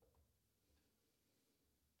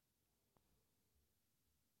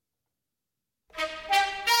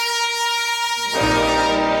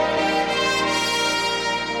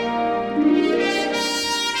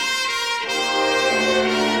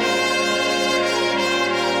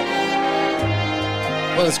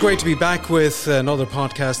Well, it's great to be back with another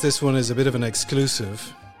podcast. This one is a bit of an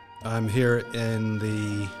exclusive. I'm here in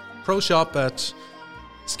the pro shop at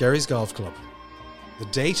Skerries Golf Club. The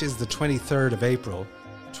date is the 23rd of April,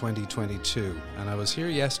 2022. And I was here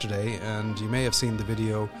yesterday, and you may have seen the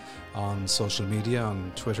video on social media,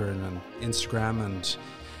 on Twitter and Instagram,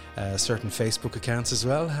 and certain Facebook accounts as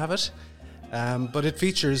well have it. But it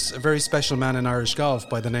features a very special man in Irish golf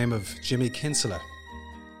by the name of Jimmy Kinsella.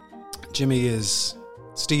 Jimmy is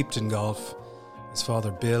steeped in golf. His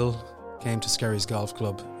father Bill came to Skerries Golf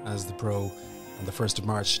Club as the pro on the 1st of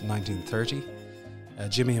March 1930.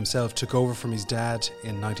 Jimmy himself took over from his dad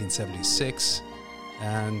in 1976,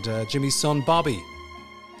 and Jimmy's son Bobby,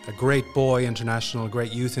 a great boy international, a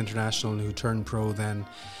great youth international who turned pro then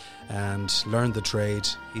and learned the trade.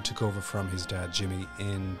 He took over from his dad Jimmy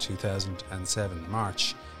in 2007,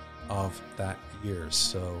 March of that year.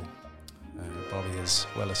 So Bobby is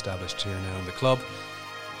well established here now in the club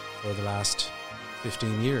for the last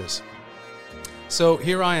 15 years. So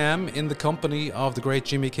here I am in the company of the great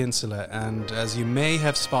Jimmy Kinsella, and as you may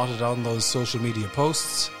have spotted on those social media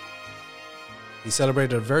posts, he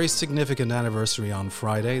celebrated a very significant anniversary on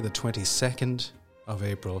Friday, the 22nd of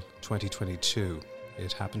April 2022.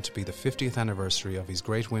 It happened to be the 50th anniversary of his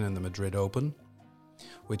great win in the Madrid Open,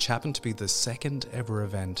 which happened to be the second ever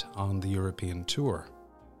event on the European Tour.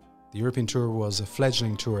 The European Tour was a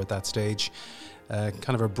fledgling tour at that stage, kind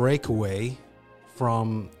of a breakaway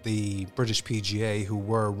from the British PGA, who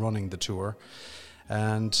were running the tour.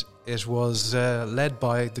 And it was led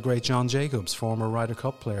by the great John Jacobs, former Ryder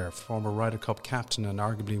Cup player, former Ryder Cup captain, and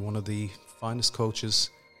arguably one of the finest coaches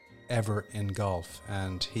ever in golf.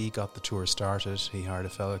 And he got the tour started. He hired a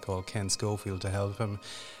fellow called Ken Schofield to help him.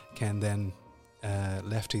 Ken then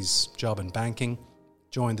left his job in banking,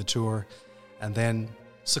 joined the tour, and then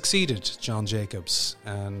succeeded John Jacobs,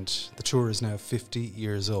 and the tour is now 50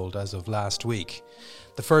 years old as of last week.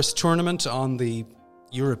 The first tournament on the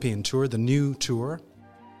European Tour, the new tour,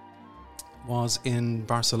 was in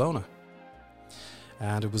Barcelona,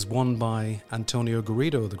 and it was won by Antonio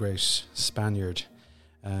Garrido, the great Spaniard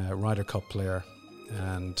Ryder Cup player.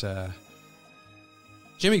 And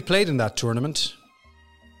Jimmy played in that tournament,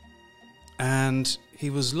 and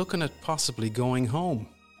he was looking at possibly going home.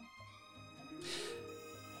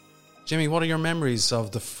 Jimmy, what are your memories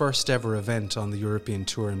of the first ever event on the European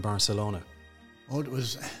Tour in Barcelona? Oh, it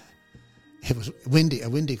was windy, a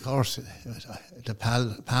windy course. It was the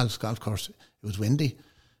Pals golf course. It was windy.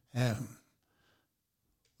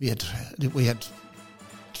 We had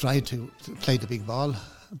tried to play the big ball,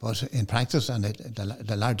 but in practice, and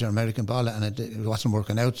the larger American ball, and it wasn't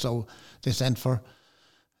working out. So they sent for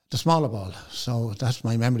the smaller ball. So that's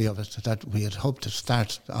my memory of it. That we had hoped to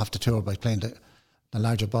start off the tour by playing the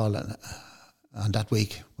larger ball on that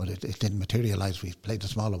week, but it didn't materialise. We played the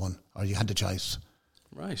smaller one, or you had the choice.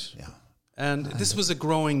 Right. Yeah. And this was a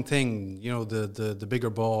growing thing. You know, the bigger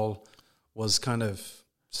ball was kind of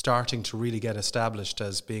starting to really get established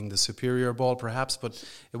as being the superior ball, perhaps, but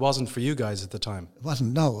it wasn't for you guys at the time. It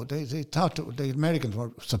wasn't, no. They thought the Americans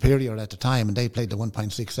were superior at the time, and they played the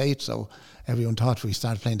 1.68, so everyone thought if we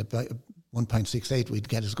started playing the 1.68, we'd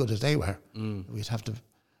get as good as they were. We'd have to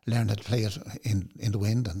learn how to play it in the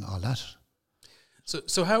wind and all that.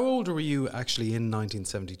 So how old were you actually in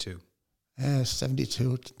 1972?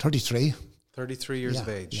 33. 33 years of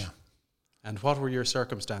age. Yeah. And what were your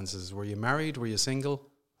circumstances? Were you married? Were you single?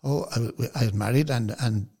 Oh, I was married,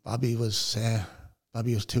 and Bobby was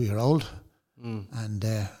 2-year-old,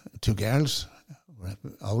 and two girls were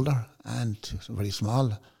older and very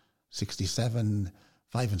small, 67,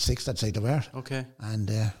 5 and 6, I'd say they were. Okay. And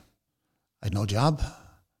I had no job.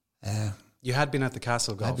 You had been at the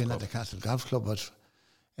Castle Golf Club. I'd been at the Castle Golf Club, but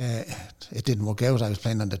it didn't work out. I was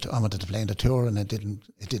playing I wanted to play on the tour, and it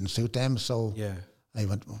didn't suit them. So yeah,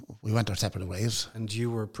 we went our separate ways. And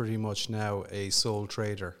you were pretty much now a sole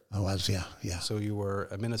trader. I was, yeah. So you were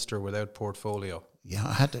a minister without portfolio. Yeah,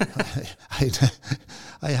 I had to.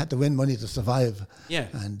 I had to win money to survive. Yeah,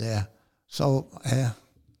 and so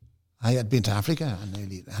I had been to Africa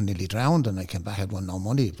and nearly drowned, and I came back. I'd won no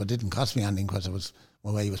money, but it didn't cost me anything because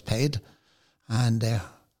my way was paid. And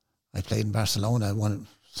I played in Barcelona. I won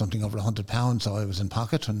something over £100, so I was in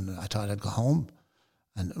pocket, and I thought I'd go home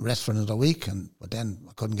and rest for another week. But then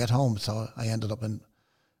I couldn't get home, so I ended up in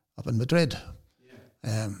Madrid.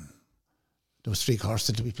 Yeah. There was 3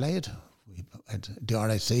 courses to be played. We had the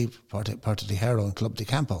RAC, part of the Hero, and Club de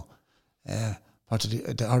Campo. Part of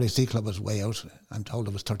the RAC club was way out. I'm told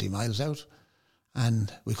it was 30 miles out,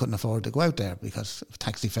 and we couldn't afford to go out there because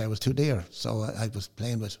taxi fare was too dear. So I was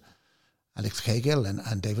playing with Alex Cahill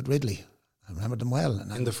and David Ridley, remember them well.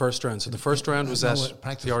 And in the first round. So the first round was at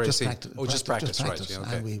practice, the RAC. just practice, just practice, right? Yeah,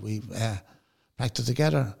 okay. And we practiced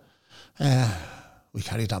together. We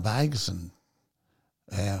carried our bags, and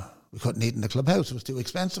we couldn't eat in the clubhouse. It was too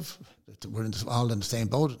expensive. We're all in the same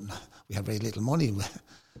boat. And we had very little money,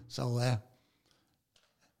 so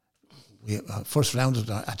we first round was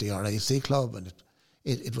at the RAC club, and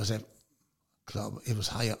it was a club. It was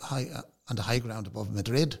high on the high ground above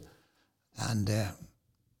Madrid, and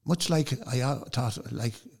much like I thought,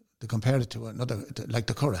 like to compare it to another, like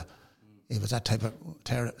the Curragh, it was that type of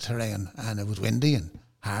terrain, and it was windy and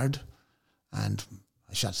hard, and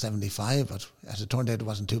I shot 75, but as it turned out, it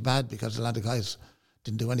wasn't too bad because a lot of guys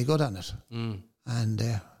didn't do any good on it. And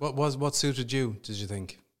what suited you? Did you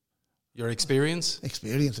think your experience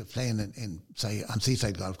of playing in say on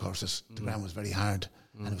seaside golf courses? The ground was very hard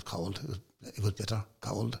and it was cold. It was bitter,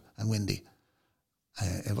 cold, and windy.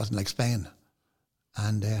 It wasn't like Spain,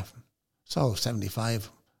 and so 75.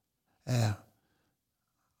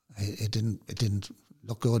 It didn't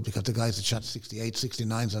look good because the guys had shot 68,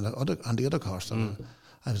 69s on the other course. So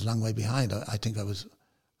I was a long way behind. I think I was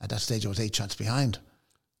at that stage. I was 8 shots behind,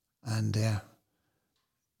 and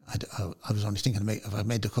I was only thinking if I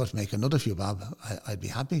made the cut, make another few bob, I'd be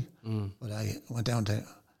happy. But I went down to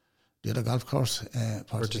the other golf course,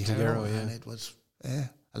 Puerto Tiguero, and it was a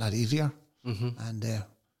lot easier. And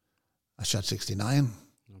I shot 69.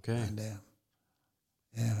 Okay.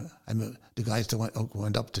 And the guys that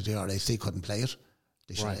went up to the RAC couldn't play it.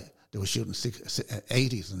 They were shooting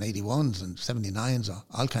 80s and 81s and 79s, or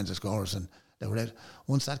all kinds of scores, and they were out.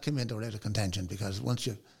 Once that came in, they were out of contention because once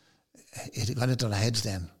it got into their heads,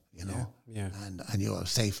 then and you were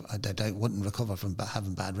safe. That I wouldn't recover from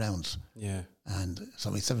having bad rounds. Yeah, and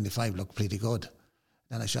so my 75 looked pretty good.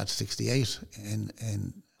 Then I shot 68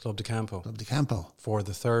 in Club de Campo. For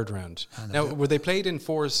the third round. Now, were they played in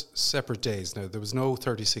 4 separate days? Now, there was no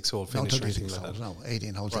 36-hole finish or anything like that? No,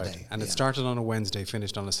 18 holes a day. And it started on a Wednesday,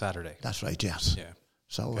 finished on a Saturday? That's right, yes. Yeah.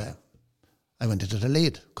 So I went into the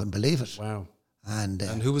lead. Couldn't believe it. Wow. And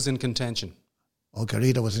who was in contention?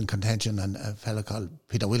 Garrido was in contention, and a fella called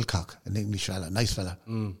Peter Wilcock, an English fella, nice fella.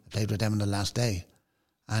 I played with them on the last day.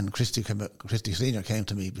 And Christy Senior came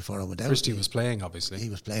to me before I went out. Christy was playing, obviously. He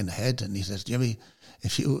was playing ahead, and he says, Jimmy,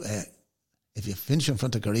 if you finish in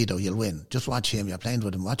front of Garrido, you'll win. Just watch him. You're playing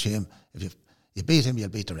with him. Watch him. If you beat him, you'll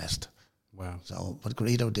beat the rest. Wow. So, but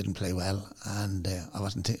Garrido didn't play well, and I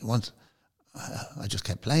wasn't. I just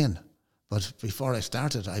kept playing. But before I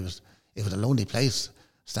started, it was a lonely place,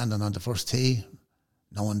 standing on the first tee,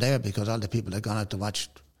 no one there because all the people had gone out to watch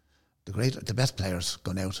the best players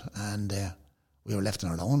going out, and we were left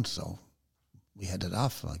on our own. So we headed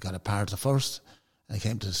off. I got a par at the first. I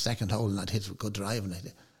came to the second hole and I'd hit a good drive, and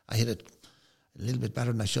I hit it a little bit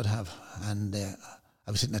better than I should have. And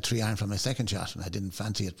I was hitting a 3-iron from my second shot, and I didn't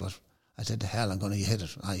fancy it, but I said, to hell, I'm going to hit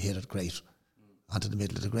it. I hit it great onto the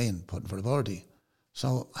middle of the green, putting for a birdie.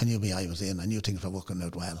 So I knew my eye was in. I knew things were working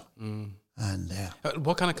out well. And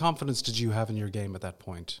what kind of confidence did you have in your game at that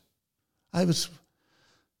point? I was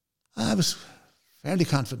fairly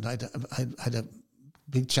confident. I had a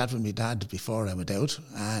big chat with my dad before I went out,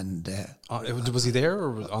 and was he there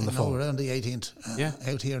or on the phone? No, around the 18th.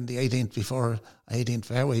 Out here on the 18th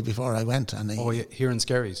fairway before I went. And here in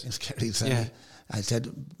Skerries. In Skerries. Yeah. I said,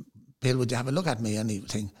 Bill, would you have a look at me?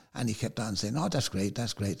 And he kept on saying, oh, that's great.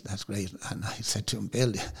 And I said to him,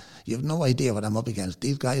 Bill, you have no idea what I'm up against.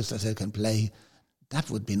 These guys that I can play, that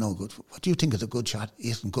would be no good. What do you think is a good shot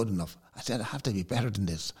isn't good enough. I said, I have to be better than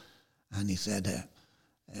this. And he said,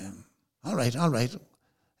 all right.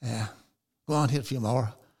 Go on, hit a few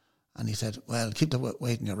more. And he said, well, keep the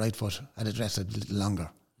weight in your right foot. I'd address it a little longer.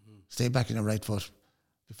 Stay back in your right foot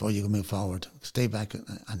before you move forward. Stay back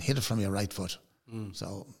and hit it from your right foot.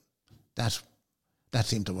 So that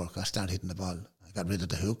seemed to work. I started hitting the ball. I got rid of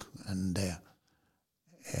the hook, and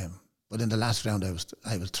but in the last round I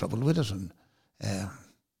was troubled with it, and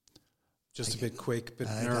just a bit quick, bit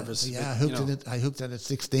nervous. I hooked it at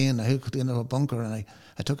 16. I hooked it into a bunker, and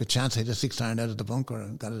I took a chance. I hit a 6-iron out of the bunker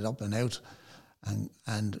and got it up and out,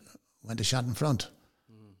 and went a shot in front.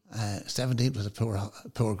 17 was a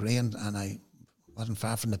poor green, and I wasn't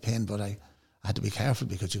far from the pin, but I had to be careful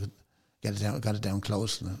because you could got it down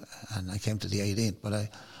close, and I came to the 18th. But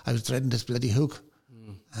I was dreading this bloody hook,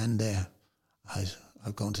 and I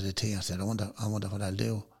going to the tee. I said, I wonder what I'll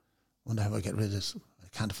do. I wonder how I get rid of this. I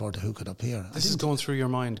can't afford to hook it up here. This is going through your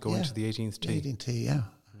mind going to the 18th tee. 18th tee, yeah.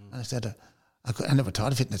 And I said, I never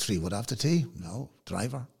thought of hitting a 3-wood off the tee. No,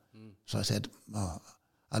 driver. So I said, I'll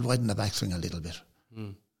widen the backswing a little bit.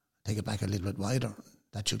 Take it back a little bit wider.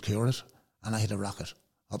 That should cure it. And I hit a rocket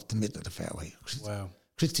up the middle of the fairway. Wow.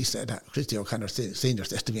 Christy O'Connor Senior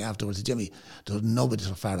said to me afterwards, Jimmy, there was nobody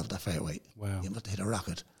so far off that fairway. Wow. You must have hit a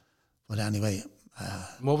rocket. But anyway,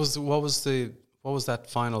 what was that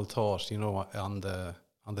final thought?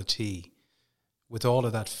 On the tee, with all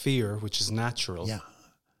of that fear, which is natural. Yeah.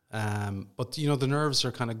 But the nerves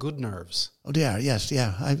are kind of good nerves. Oh, they are. Yes,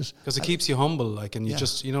 yeah. Because it keeps you humble, and you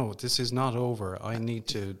just this is not over. I need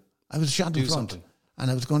to. I was shot in front, something. And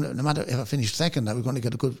I was going to. No matter if I finished second, I was going to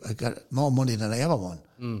get I got more money than I ever won.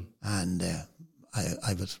 And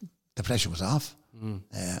the pressure was off.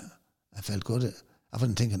 I felt good. I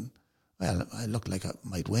wasn't thinking, well, I looked like I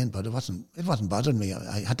might win, but it wasn't bothering me.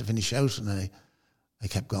 I had to finish out, and I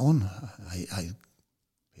kept going. I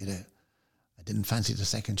didn't fancy the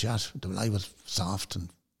second shot. The lie was soft, and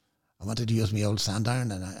I wanted to use my old sand iron,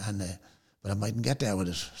 but I mightn't get there with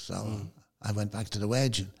it. So I went back to the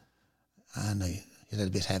wedge, and I hit it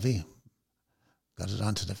a bit heavy. Got it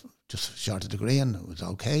onto just short of the green. It was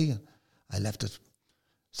okay. I left it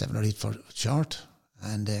 7 or 8 foot short,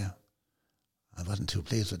 and I wasn't too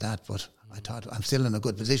pleased with that. But I thought I'm still in a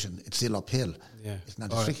good position. It's still uphill. Yeah. It's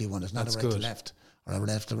not a tricky one. It's not a right to left or a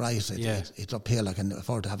left to right. It's uphill. I can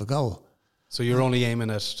afford to have a go. So you're only aiming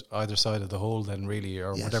at either side of the hole then, really,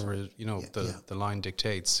 or whatever, the line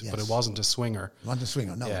dictates. Yes. But it wasn't a swinger. It wasn't a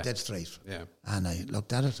swinger, no, dead straight. Yeah. And I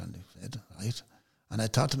looked at it and I said, right. And I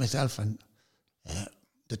thought to myself, and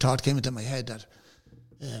the thought came into my head that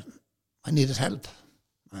I needed help.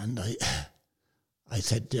 And I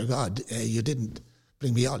said, dear God, you didn't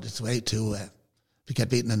bring me all this way to get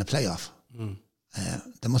beaten in a playoff.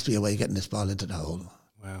 There must be a way of getting this ball into the hole.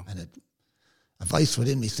 Wow. And a voice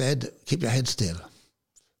within me said, keep your head still.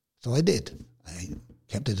 So I did. I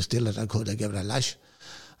kept it as still as I could. I gave it a lash.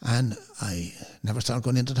 And I never saw it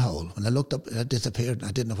going into the hole. When I looked up, it disappeared.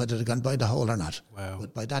 I didn't know whether it had gone by the hole or not. Wow.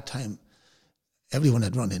 But by that time, everyone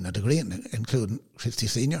had run in at the green, including Christy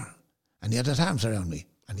Senior. And he had his arms around me.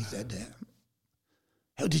 And he said,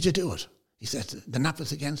 how did you do it? He said, the nap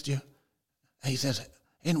was against you. He said,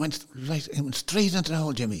 it went straight into the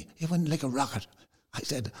hole, Jimmy. It went like a rocket. I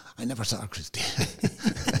said, I never saw Christy.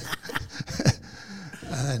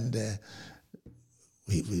 And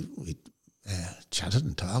we chatted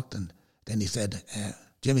and talked, and then he said,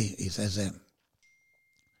 Jimmy, he says,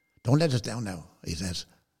 don't let us down now. He says,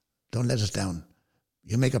 don't let us down.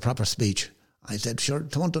 You make a proper speech. I said, sure,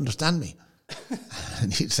 they won't understand me.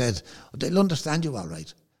 And he said, they'll understand you all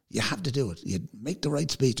right. You have to do it. You make the right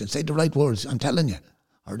speech and say the right words, I'm telling you,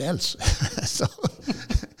 or else.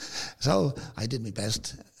 So I did my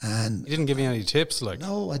best, and you didn't give me any tips, like.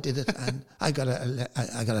 No, I did it, and I got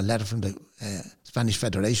a letter from the Spanish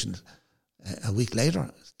Federation a week later,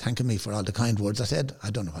 thanking me for all the kind words I said. I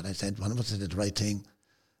don't know what I said. One of us did the right thing,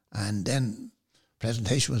 and then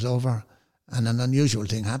presentation was over, and an unusual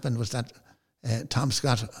thing happened was that Tom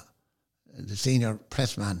Scott, the senior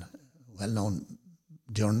pressman, well-known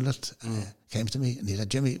journalist, came to me and he said,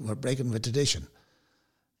 Jimmy, we're breaking with tradition.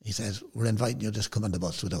 He says, we're inviting you to come on the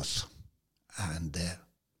bus with us. And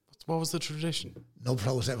what was the tradition? No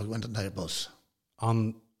pros ever went on the bus.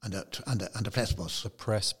 On the press bus. The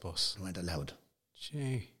press bus. They weren't allowed.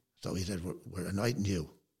 Gee. So he said, we're inviting you.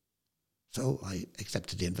 So I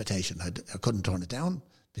accepted the invitation. I couldn't turn it down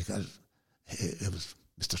because it was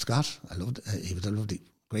Mr. Scott. I loved. He was a lovely,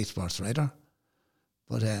 great sports writer.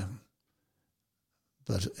 But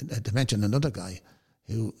to mention another guy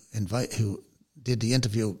who did the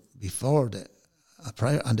interview before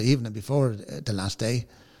on the evening before the last day,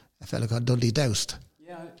 a fellow called Dudley Doust.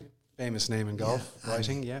 Yeah, famous name in golf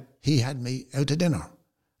writing. Yeah, he had me out to dinner,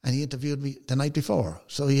 and he interviewed me the night before.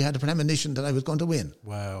 So he had a premonition that I was going to win.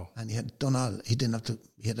 Wow! And he had done all. He didn't have to.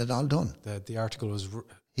 He had it all done. The article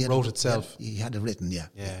wrote itself. He had it written. Yeah.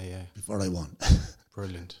 Before I won.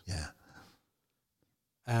 Brilliant. Yeah.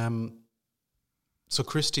 So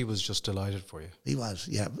Christy was just delighted for you. He was,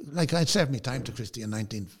 yeah. Like I'd served my time to Christy in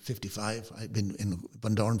 1955. I'd been in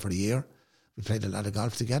Bundoran for a year. We played a lot of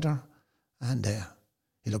golf together, and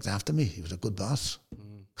he looked after me. He was a good boss,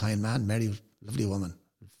 kind man. Mary was a lovely woman,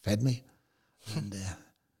 fed me, and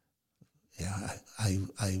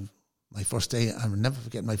my first day, I will never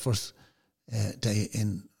forget my first day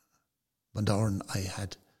in Bundoran. I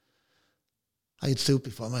had soup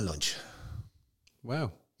before my lunch.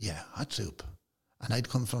 Wow. Yeah, hot soup. And I'd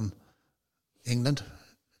come from England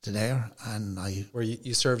to there, and where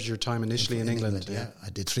you served your time initially in England. Yeah,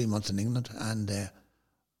 I did 3 months in England, and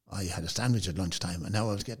I had a sandwich at lunchtime, and now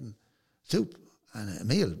I was getting soup and a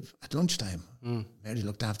meal at lunchtime. Mary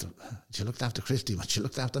looked after Christy, but she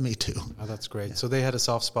looked after me too. Oh, that's great. Yeah. So they had a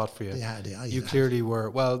soft spot for you. They had. You clearly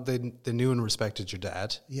were. Well, they knew and respected your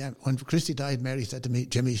dad. Yeah. When Christy died, Mary said to me,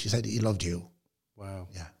 Jimmy, she said he loved you. Wow.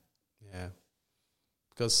 Yeah. Yeah.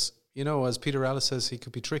 Because, you know, as Peter Ellis says, he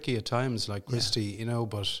could be tricky at times, like Christie, you know,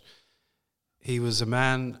 but he was a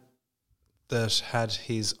man that had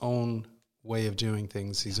his own way of doing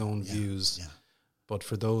things, his own views. Yeah. But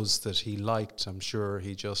for those that he liked, I'm sure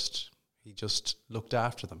he just looked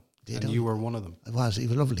after them. And you were one of them. He was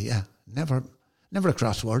lovely, yeah. Never a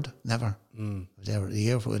crossword, never. I was there a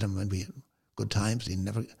year with him when we had good times.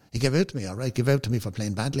 He gave out to me, all right, gave out to me for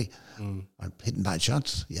playing badly or hitting bad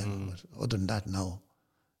shots, yeah. But other than that, no.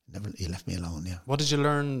 He left me alone, yeah. What did you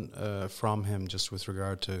learn from him just with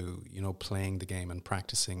regard to, you know, playing the game and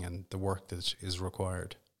practicing and the work that is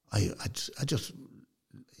required? I just,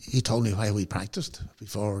 he told me how he practiced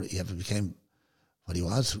before he ever became what he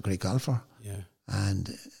was, a great golfer. Yeah.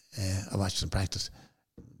 And I watched him practice.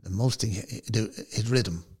 The most thing, his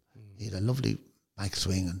rhythm. He had a lovely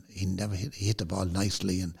backswing, and he hit the ball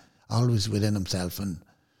nicely and always within himself. And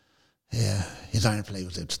his iron play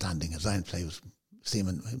was outstanding. His iron play was,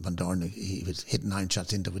 Stephen Van Dorn, he was hitting iron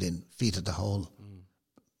shots into within feet of the hole.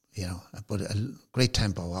 You know, but a great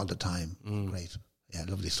tempo all the time. Great. Yeah,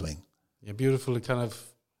 lovely swing. Yeah, beautiful, kind of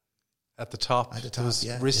at the top. It was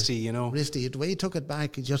wristy, you know. Wristy. The way he took it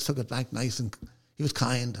back, he just took it back nice, and he was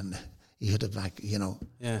kind, and he hit it back, you know.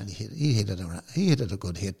 Yeah. And he hit it a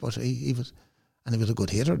good hit, but he was a good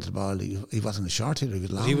hitter at the ball. He wasn't a short hitter, he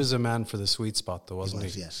was long. He was a man for the sweet spot, though, wasn't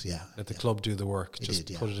he? Yes, yeah. Let the club do the work, just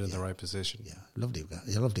put it in the right position. Yeah,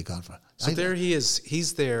 lovely golfer. So there he is.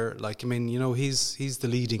 He's there, like, I mean, you know, he's the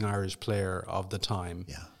leading Irish player of the time.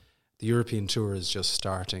 Yeah. The European Tour is just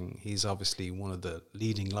starting. He's obviously one of the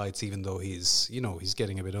leading lights, even though he's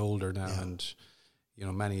getting a bit older now, and, you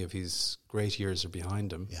know, many of his great years are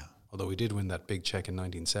behind him. Yeah. Although he did win that big check in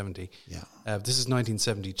 1970. Yeah. This is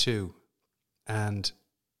 1972, and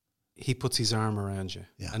he puts his arm around you.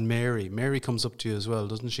 Yeah. And Mary comes up to you as well,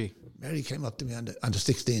 doesn't she? Mary came up to me on the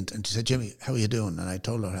 16th, and she said, "Jimmy, how are you doing?" And I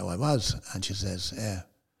told her how I was, and she says,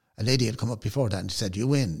 a lady had come up before that, and she said, you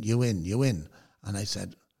win. And I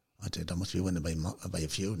said, I must be winning by a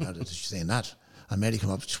few now that she's saying that. And Mary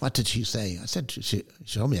came up, what did she say? I said, she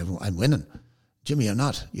told me, I'm winning. Jimmy, you're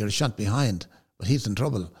not. You're a shot behind, but he's in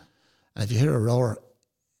trouble. And if you hear a roar,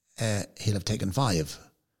 he'll have taken 5.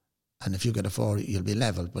 And if you get a 4, you'll be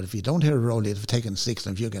level. But if you don't hear a roar, he'll have taken 6.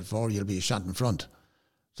 And if you get 4, you'll be a shot in front.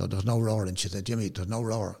 So there's no roar. And she said, Jimmy, there's no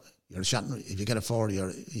roar. You're a shot. If you get a 4,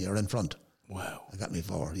 you're in front. Wow. I got me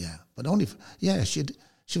 4, yeah. But only,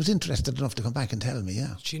 she was interested enough to come back and tell me,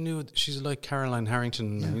 yeah. She knew, she's like Caroline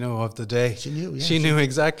Harrington, you know, of the day. She knew, yeah. She knew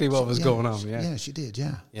exactly what was going on, yeah. Yeah, she did,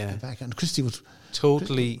 yeah. Yeah. Back. And Christy was...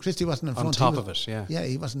 Totally Christy wasn't in front. on top of it, yeah. Yeah,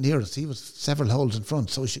 he wasn't near us. He was several holes in front,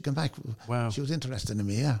 so she came back. Wow. She was interested in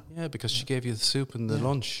me, yeah. Yeah, because she gave you the soup and the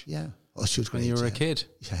lunch. Yeah. Oh, she was great. When you were a kid.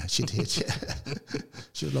 Yeah, she did, yeah.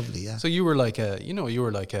 She was lovely, yeah. So you were like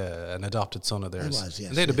an adopted son of theirs. I was, yes.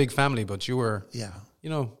 And they had a big family, but you were, you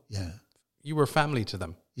know, you were family to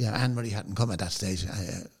them. Yeah, Anne-Marie hadn't come at that stage.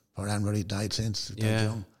 Poor Anne-Marie died since.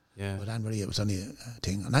 Young. Yeah. But Anne-Marie, it was only a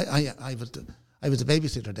thing. And I was the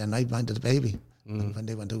babysitter then. I minded the baby when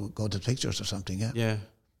they went to go to pictures or something, yeah.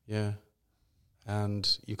 Yeah.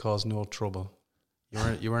 And you caused no trouble.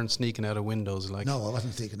 You weren't sneaking out of windows like... No, I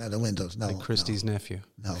wasn't sneaking out of windows, no. Like Christie's nephew.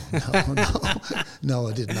 No. No,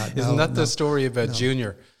 I did not. Isn't that the story about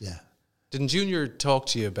Junior? Yeah. Didn't Junior talk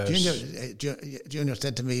to you about... Junior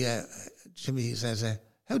said to me, Jimmy, he says,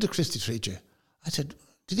 how did Christie treat you? I said,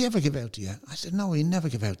 did he ever give out to you? I said, no, he never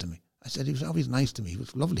gave out to me. I said, he was always nice to me. He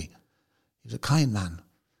was lovely. He was a kind man.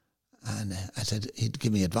 And I said, he'd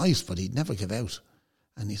give me advice, but he'd never give out.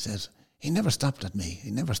 And he says, he never stopped at me.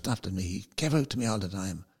 He gave out to me all the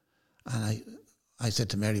time. And I said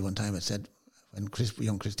to Mary one time, I said, when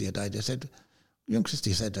young Christie had died, I said, young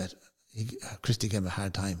Christie said that Christie gave him a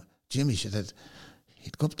hard time. Jimmy, she said,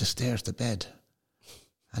 he'd go up the stairs to bed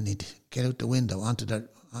and he'd get out the window onto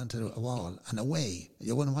a wall and away.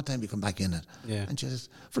 You wonder what time you come back in it. Yeah. And she says,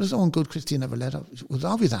 for his own good, Christie never let up. It was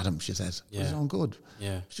always at him, she says. For his own good.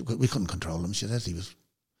 Yeah. We couldn't control him, she says. He was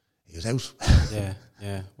out.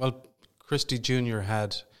 Yeah. Well, Christie Jr.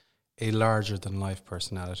 had a larger-than-life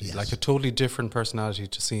personality. Yes. Like a totally different personality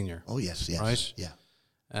to Senior. Oh, yes. Right? Yeah.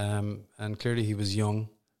 And clearly he was young.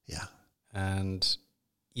 Yeah. And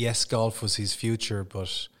yes, golf was his future,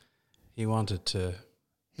 but he wanted to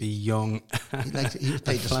be young. He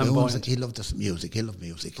played the spoons. He loved the music. He loved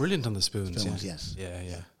music. Brilliant on the spoons. Yes.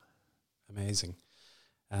 Yeah. Amazing.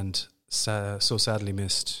 And so sadly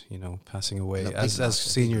missed, passing away, as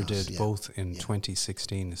Senior did, both in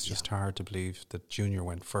 2016. It's just hard to believe that Junior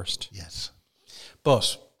went first. Yes.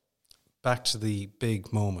 But back to the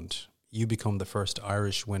big moment. You become the first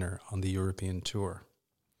Irish winner on the European Tour.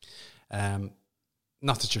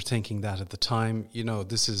 not that you're thinking that at the time, you know,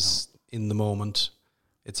 this is in the moment,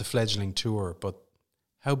 it's a fledgling tour, but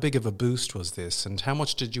how big of a boost was this, and how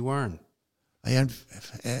much did you earn? I earned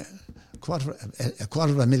a quarter of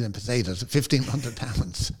 $1,000,000 pesetas,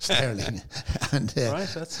 £1,500 sterling, and right,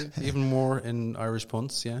 that's even more in Irish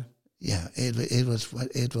punts, yeah. Yeah, it was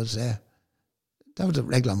that was the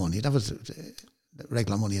regular money. That was the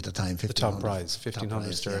regular money at the time. The top prize,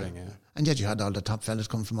 1,500 sterling, yeah. And yet you had all the top fellas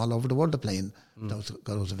come from all over the world to play in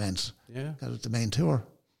those events. Yeah, that was the main tour.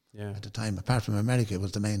 Yeah, at the time, apart from America, it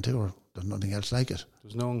was the main tour. There's nothing else like it.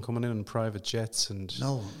 There's no one coming in private jets and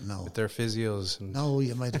no with their physios. And no,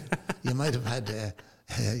 you might have had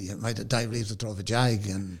Dave Reeves drove a Jag,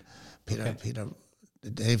 and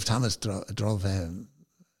Dave Thomas drove a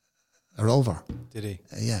Rover. Did he?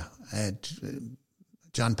 Yeah.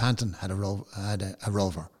 John Panton had a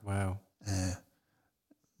Rover. Wow.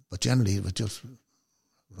 But generally, it was just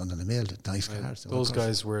running the mill, nice cars. Those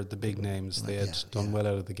guys were the big names. They had done well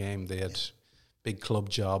out of the game. They had big club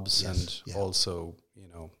jobs and also, you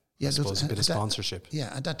know, I suppose a bit of sponsorship.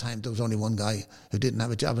 At that time, there was only one guy who didn't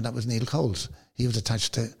have a job, and that was Neil Coles. He was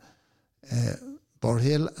attached to Boar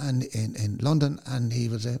Hill and in London, and he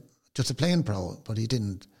was just a playing pro, but he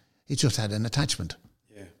didn't. He just had an attachment.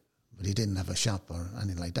 Yeah. But he didn't have a shop or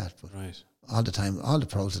anything like that. But all the time, all the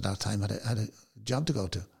pros at that time had a job to go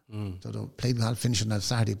to. So they played golf, finishing on a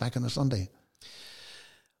Saturday, back on a Sunday.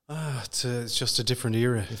 It's just a different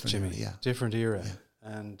era, Jimmy. Era, different era. Yeah.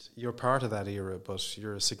 And you're part of that era, but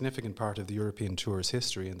you're a significant part of the European Tour's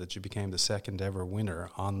history in that you became the second ever winner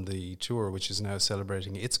on the tour, which is now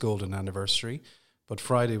celebrating its golden anniversary. But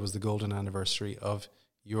Friday was the golden anniversary of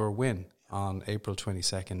your win on April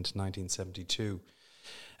 22nd, 1972.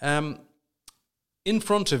 In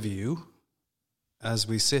front of you, as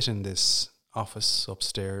we sit in this office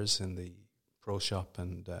upstairs in the pro shop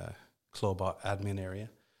and club admin area,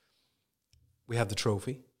 we have the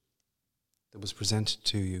trophy that was presented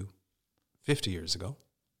to you 50 years ago.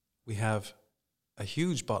 We have a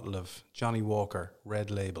huge bottle of Johnny Walker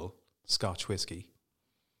Red Label Scotch whiskey,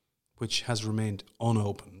 which has remained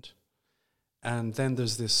unopened. And then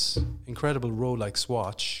there's this incredible Rolex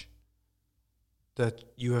watch that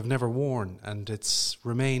you have never worn, and it's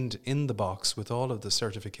remained in the box with all of the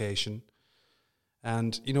certification.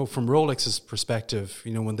 And, you know, from Rolex's perspective,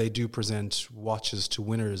 you know, when they do present watches to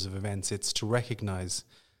winners of events, it's to recognize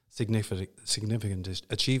significant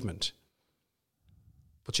achievement.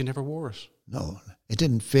 But you never wore it. No, it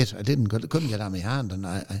didn't fit. Couldn't get on my hand, and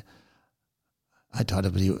I thought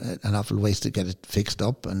it would be an awful waste to get it fixed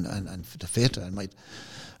up and to fit. It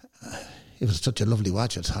was such a lovely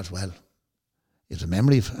watch. I thought, well, it's a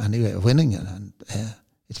memory of winning, and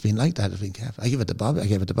it's been like that. It's been kept. I gave it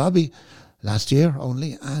to Bobby last year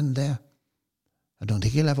only, and I don't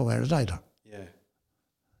think he'll ever wear it either. Yeah,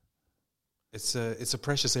 it's a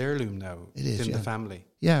precious heirloom now. It is in the family.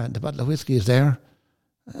 Yeah, the bottle of whiskey is there.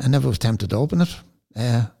 I never was tempted to open it.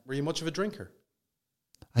 Were you much of a drinker?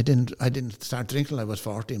 I didn't start drinking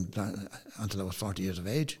until I was 40 years of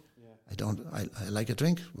age. Yeah. I like a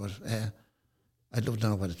drink, but I'd love to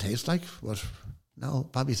know what it tastes like. But no,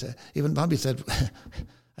 Bobby said,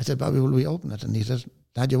 I said, Bobby, will we open it? And he said,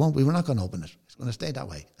 Dad, you won't. We were not going to open it. It's going to stay that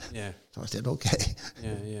way. Yeah. So I said, okay.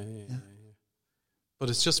 Yeah. But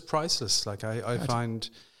it's just priceless. Like I find,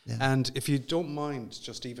 and if you don't mind,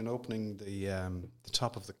 just even opening the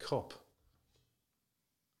top of the cup,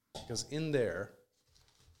 because in there,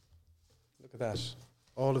 look at that,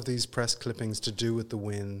 all of these press clippings to do with the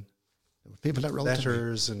win. People that wrote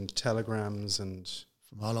letters and telegrams and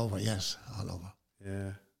from all over. Yes, all over.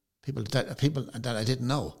 Yeah. People that I didn't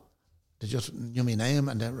know. They just knew my name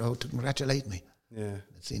and they wrote to congratulate me. Yeah.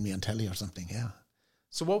 They'd seen me on telly or something, yeah.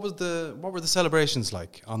 So what were the celebrations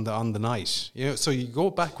like on the night? You know, so you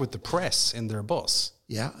go back with the press in their bus.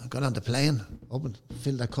 Yeah, I got on the plane,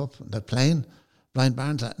 filled that cup on the plane. Brian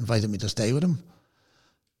Barnes invited me to stay with him.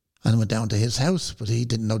 And I went down to his house, but he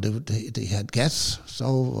didn't know they had guests.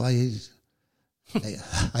 So I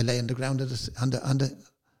lay on the ground on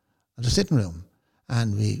the sitting room.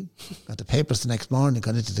 And we got the papers the next morning,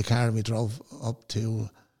 got into the car, and we drove up to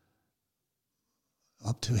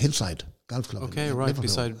Hillside Golf Club. Okay, in right, Liverpool.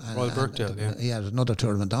 beside Royal Birkdale, yeah. Yeah, there's another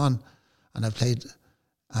tournament on, and I played,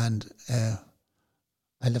 and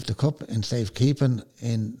I left the cup in safekeeping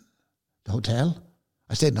in the hotel.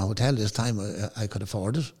 I stayed in a hotel this time. I could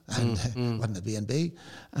afford it, and wasn't a B&B,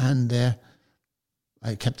 and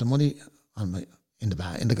I kept the money in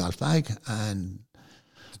the golf bag, and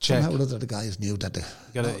somehow or other the guys knew that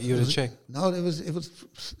you had a check. No, it was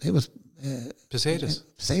pesetas.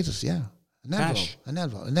 Pesetas, yeah.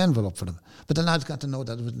 An envelope for them. But the lads got to know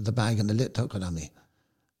that it was in the bag, and the lit took it on me.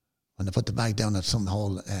 when they put the bag down at some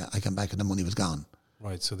hole, I came back and the money was gone.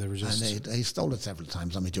 Right, so they were just... And they stole it several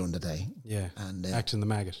times on me during the day. Yeah, and acting the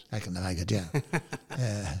maggot. Acting the maggot, yeah.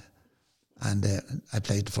 And I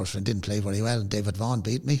played the first one, didn't play very well. David Vaughan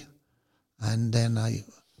beat me. And then I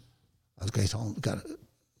was great home, got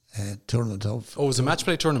a tournament of... Oh, it was a match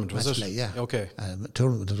play tournament, was it? Match play, yeah. Okay.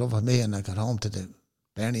 Tournament was over with me, and I got home to the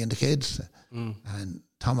Bernie and the kids. And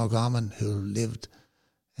Tom O'Gorman, who lived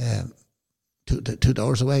two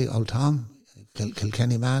doors away, old Tom,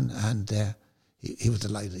 Kilkenny man, and he was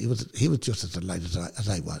delighted. He was just as delighted as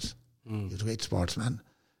I was. He was a great sportsman,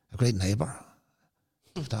 a great neighbour.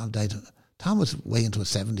 Tom died. Tom was way into his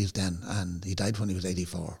 70s then, and he died when he was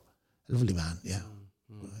 84. A lovely man, yeah.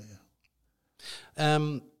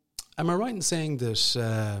 Am I right in saying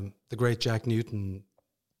that the great Jack Newton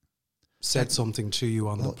said something to you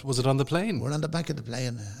on was it on the plane? We're on the back of the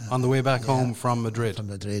plane. On the way back home from Madrid? From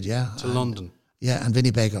Madrid, yeah. To London. Yeah, and Vinnie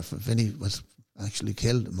Baker. Vinnie was actually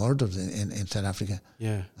murdered in South Africa.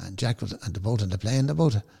 Yeah. And Jack was at the boat and the plane,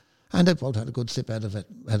 and they both had a good sip out of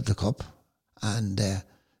the cup. And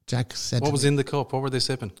Jack said, "What was in the cup? What were they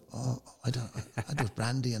sipping?" Oh, I don't. It was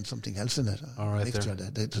brandy and something else in it. All right, mixture.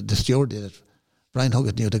 The steward did it. Brian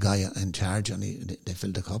Huggett knew the guy in charge, and they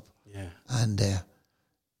filled the cup. Yeah. And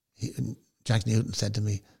Jack Newton said to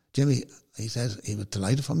me, "Jimmy," he says, he was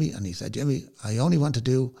delighted for me, and he said, "Jimmy, I only want to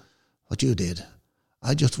do what you did.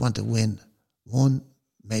 I just want to win one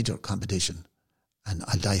major competition, and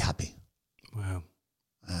I'll die happy." Wow.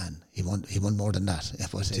 And he won more than that.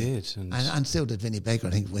 He did. And so did Vinnie Baker.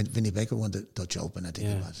 I think Vinnie Baker won the Dutch Open, I think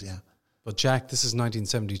it was, yeah. But Jack, this is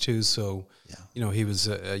 1972, so, he was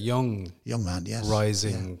a young man, yes.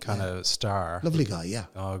 Rising kind of star. Lovely guy, yeah.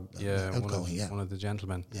 One of the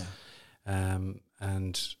gentlemen. Yeah.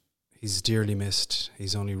 And he's dearly missed.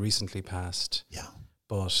 He's only recently passed. Yeah.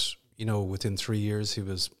 But... within 3 years, he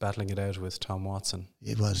was battling it out with Tom Watson.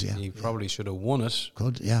 It was, yeah. He probably should have won it.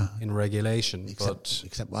 Could, yeah. In regulation.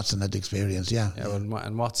 Except Watson had the experience, yeah.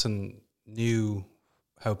 And Watson knew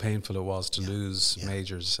how painful it was to lose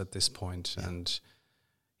majors at this point. Yeah. And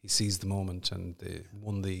he seized the moment and they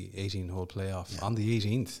won the 18-hole playoff on the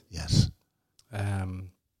 18th. Yes. And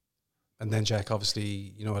then Jack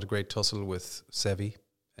obviously, had a great tussle with Seve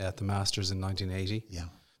at the Masters in 1980. Yeah.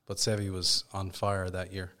 But Seve was on fire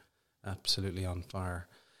that year. Absolutely on fire.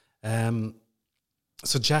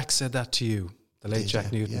 So Jack said that to you, the late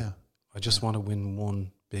Jack Newton. Yeah. I just want to win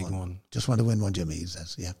one big one. Just want to win one, Jimmy, he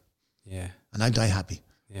says, yeah. Yeah. And I'll die happy.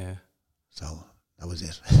 Yeah. So that was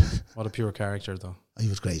it. What a pure character, though. He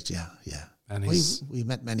was great, yeah. And we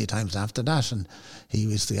met many times after that, and he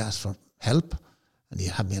used to ask for help, and he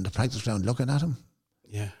had me in the practice ground looking at him.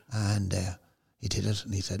 Yeah. And he did it,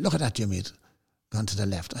 and he said, "Look at that, Jimmy. It's gone to the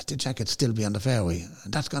left." I said, "Jack, it'd still be on the fairway."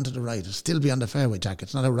 "And that's gone to the right. It'll still be on the fairway, Jack.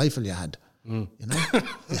 It's not a rifle you had." You know?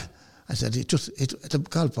 Yeah. I said, it's a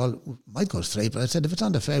golf ball might go straight, but I said, if it's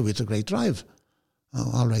on the fairway, it's a great drive.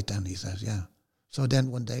 "Oh, all right then," he says, yeah. So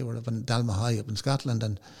then one day we're up in Dalmahoy up in Scotland,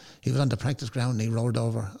 and he was on the practice ground and he rolled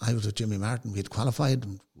over. I was with Jimmy Martin. We had qualified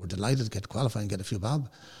and we're delighted to get qualified and get a few bob.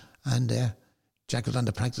 And Jack was on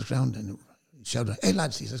the practice ground and he shouted, "Hey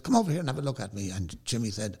lads," he says, "come over here and have a look at me." And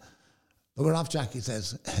Jimmy said, "Bugger off, Jack," he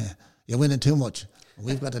says, "you're winning too much.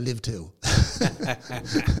 We've got to live too."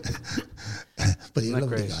 But he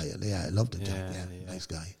loved the guy. Yeah, I loved it, Jack. Yeah. Nice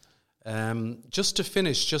guy. Just to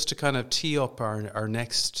finish, just to kind of tee up our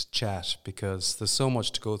next chat, because there's so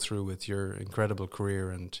much to go through with your incredible career,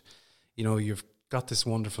 and you've got this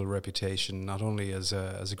wonderful reputation not only as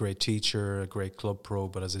a great teacher, a great club pro,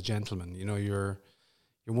 but as a gentleman. You're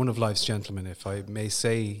one of life's gentlemen, if I may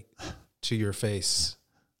say to your face.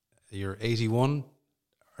 You're 81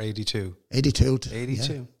 or 82? 82.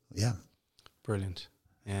 82. Yeah. Brilliant.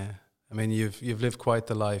 Yeah. I mean, you've lived quite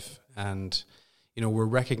the life, and we're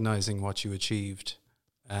recognizing what you achieved,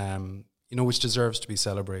 which deserves to be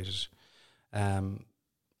celebrated.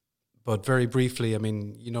 But very briefly, I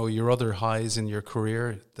mean, your other highs in your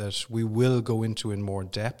career that we will go into in more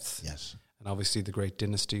depth. Yes. And obviously the great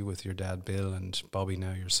dynasty with your dad, Bill, and Bobby,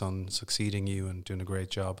 now your son, succeeding you and doing a great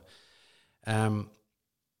job.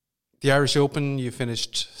 The Irish Open, you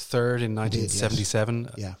finished third in 1977.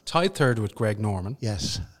 Yes. Yeah. Tied third with Greg Norman.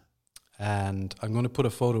 Yes. And I'm going to put a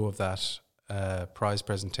photo of that prize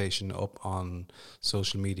presentation up on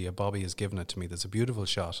social media. Bobby has given it to me. There's a beautiful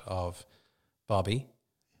shot of Bobby,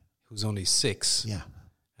 who's only 6. Yeah.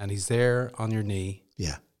 And he's there on your knee.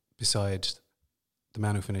 Yeah. Beside the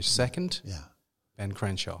man who finished second. Yeah. Ben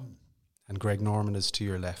Crenshaw. And Greg Norman is to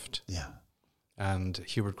your left. Yeah. And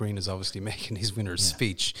Hubert Green is obviously making his winner's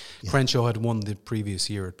speech. Yeah. Crenshaw had won the previous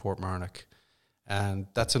year at Portmarnock. And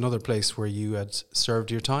that's another place where you had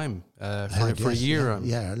served your time for a Yes, year.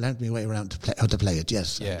 I learned my way around how to play it.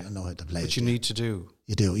 Yes, Yeah. I know how to play it. Which you need to do.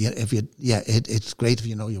 You do, yeah. It's great if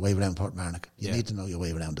you know your way around Portmarnock. You need to know your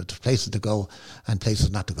way around it. There's places to go and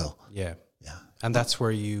places not to go. Yeah. Yeah. And that's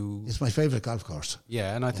where you... It's my favourite golf course.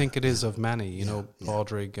 Yeah, and I think it is of many, you know,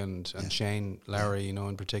 Padraig and Shane Lowry, you know,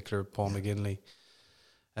 in particular, Paul McGinley.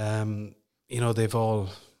 You know, they've all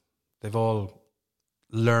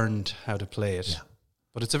learned how to play it. Yeah.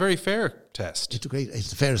 But it's a very fair test. It's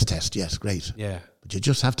the fairest test, yes, great. Yeah. But you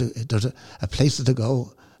just have to, there's a place to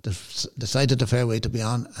go, decided the fair way to be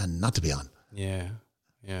on and not to be on. Yeah,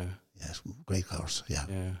 yeah. Yes, great course, yeah.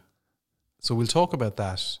 Yeah. So we'll talk about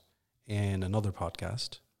that in another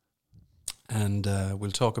podcast. And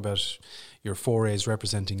we'll talk about your forays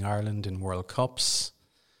representing Ireland in World Cups.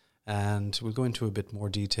 And we'll go into a bit more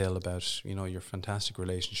detail about, you know, your fantastic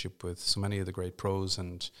relationship with so many of the great pros.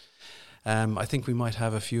 And I think we might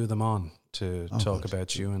have a few of them on to talk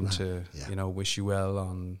about you and to, you know, wish you well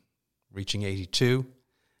on reaching 82,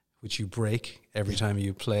 which you break every time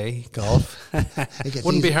you play golf.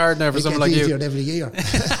 Wouldn't be hard now for someone like you. It every year.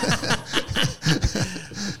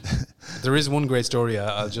 There is one great story.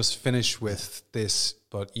 I'll just finish with this.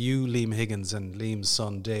 But you, Liam Higgins, and Liam's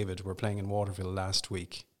son David were playing in Waterville last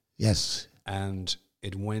week. Yes. And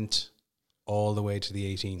it went all the way to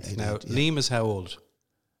the 18th. Now, Liam is how old?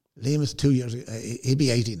 Liam is 2 years. He'll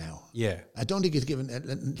be 80 now. Yeah. I don't think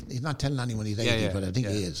he's not telling anyone he's 80, but I think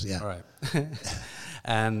he is, yeah. All right.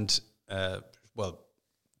 And, well,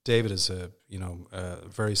 David is a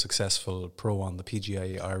very successful pro on the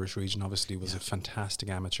PGA Irish region. Obviously was a fantastic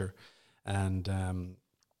amateur and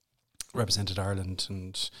represented Ireland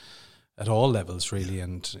and at all levels really,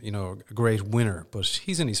 and you know, a great winner. But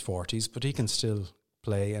he's in his 40s, but he can still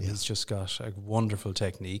play, and he's just got a wonderful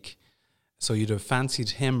technique. So you'd have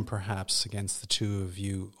fancied him perhaps against the two of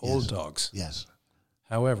you old dogs. Yes.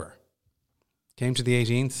 However, came to the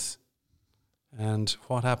 18th, and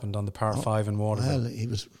what happened on the par 5 in Waterville? Well, he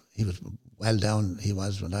was well down. He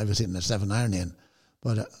was when I was hitting a 7-iron in,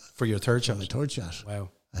 but for your third shot. My third shot.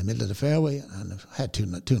 Wow. I middle of the fairway and I had two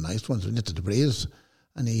nice ones. We into the breeze,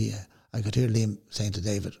 and I could hear Liam saying to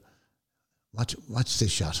David, "Watch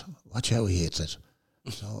this shot. Watch how he hits it."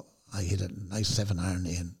 So I hit a nice 7-iron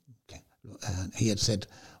in, and he had said,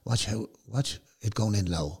 "Watch it going in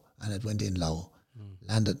low," and it went in low,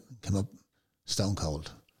 landed, came up stone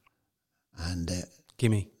cold, and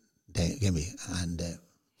gimme, and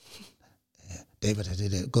David had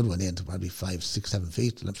hit a good one in to probably 5, 6, 7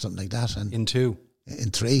 feet, something like that, and in 2.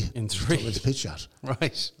 In 3. In 3. It was a pitch shot.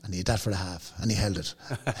 Right. And he had that for a half, and he held it.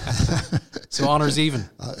 So honours even.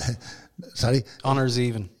 Sorry? Honours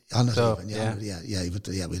even. Honours so, even,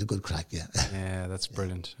 yeah. We had a good crack, yeah. Yeah, that's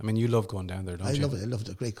brilliant. I mean, you love going down there, don't you? I love it. I love it.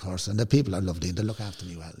 A great course. And the people are lovely. They look after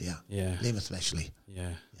me well, yeah. Yeah. Liam especially.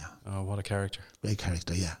 Yeah. Oh, what a character. Great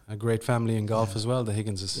character, yeah. A great family in golf as well, the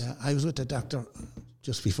Higginses. Yeah, I was with the doctor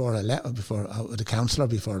just before I left, with the counsellor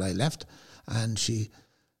before I left, and she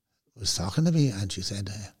was talking to me, and she said,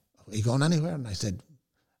 "Are you going anywhere?" And I said,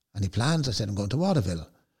 "Any plans?" I said, "I'm going to Waterville."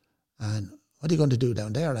 "And what are you going to do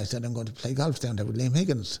down there?" I said, "I'm going to play golf down there with Liam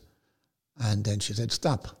Higgins." And then she said,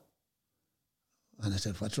 "Stop." And I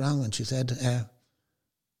said, "What's wrong?" And she said,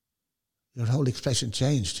 "Your whole expression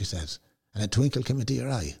changed," she says, and a twinkle came into your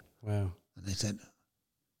eye. Wow. And I said,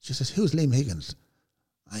 she says, "Who's Liam Higgins?"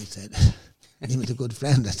 I said, "Liam is a good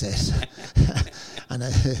friend," I said. And I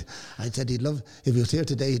said, if he was here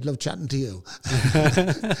today, he'd love chatting to you.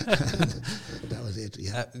 That was it,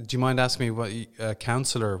 yeah. Do you mind asking me what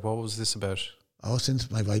counsellor, what was this about? Oh, since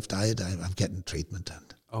my wife died, I'm getting treatment.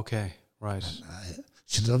 Okay, right.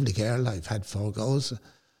 She's a lovely girl. I've had 4 goes.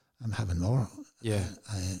 I'm having more. Yeah.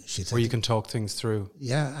 She said where you can talk things through.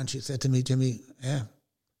 Yeah, and she said to me, "Jimmy,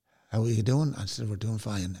 how are you doing?" I said, "We're doing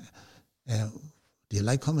fine. Do you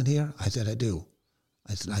like coming here?" I said, "I do."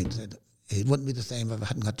 I said, "It wouldn't be the same if I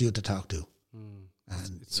hadn't got you to talk to."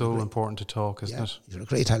 And it's so important to talk, isn't it? You're a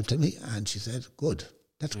great help to me. And she said, "Good,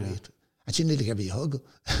 that's great." And she nearly gave me a hug.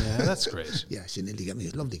 Yeah, that's great. Yeah, she nearly gave me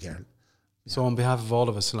a lovely girl. Yeah. So on behalf of all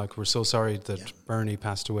of us, we're so sorry that Bernie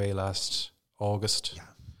passed away last August.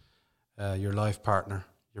 Yeah. Your life partner,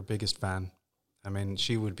 your biggest fan. I mean,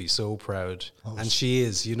 she would be so proud. Oh, and she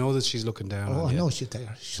is. You know that she's looking down on you. Oh, I know she's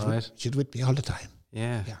there. She's with me all the time.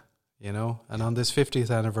 Yeah. You know, and on this 50th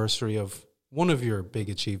anniversary of one of your big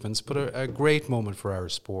achievements, but a great moment for our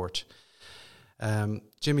sport.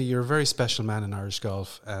 Jimmy, you're a very special man in Irish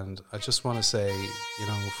golf, and I just want to say,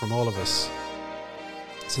 from all of us,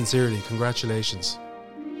 sincerely, congratulations.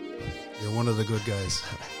 You're one of the good guys.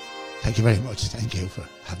 Thank you very much. Thank you for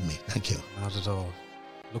having me. Thank you. Not at all.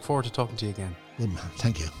 Look forward to talking to you again. Good man.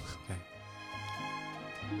 Thank you. Okay.